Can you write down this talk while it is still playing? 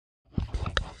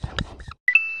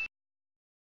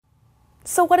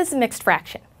So what is a mixed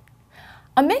fraction?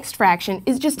 A mixed fraction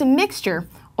is just a mixture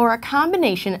or a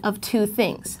combination of two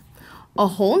things, a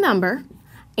whole number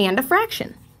and a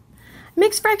fraction.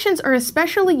 Mixed fractions are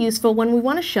especially useful when we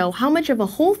want to show how much of a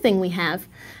whole thing we have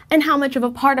and how much of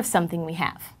a part of something we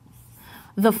have.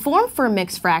 The form for a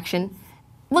mixed fraction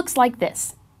looks like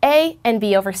this, a and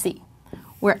b over c,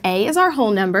 where a is our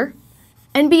whole number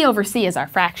and b over c is our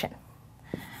fraction.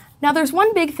 Now there's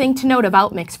one big thing to note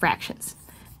about mixed fractions.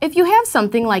 If you have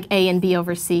something like a and b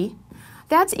over c,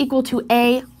 that's equal to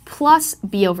a plus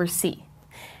b over c.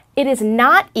 It is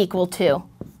not equal to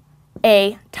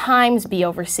a times b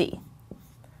over c.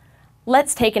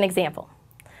 Let's take an example.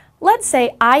 Let's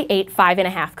say I ate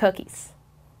 5½ cookies.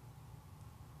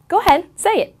 Go ahead,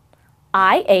 say it.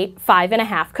 I ate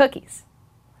 5½ cookies.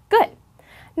 Good.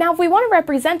 Now if we want to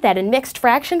represent that in mixed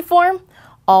fraction form,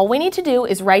 all we need to do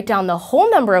is write down the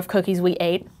whole number of cookies we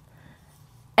ate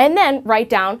and then write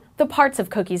down the parts of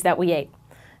cookies that we ate.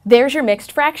 There's your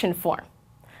mixed fraction form.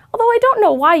 Although I don't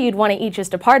know why you'd want to eat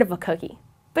just a part of a cookie,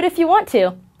 but if you want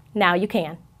to, now you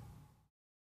can.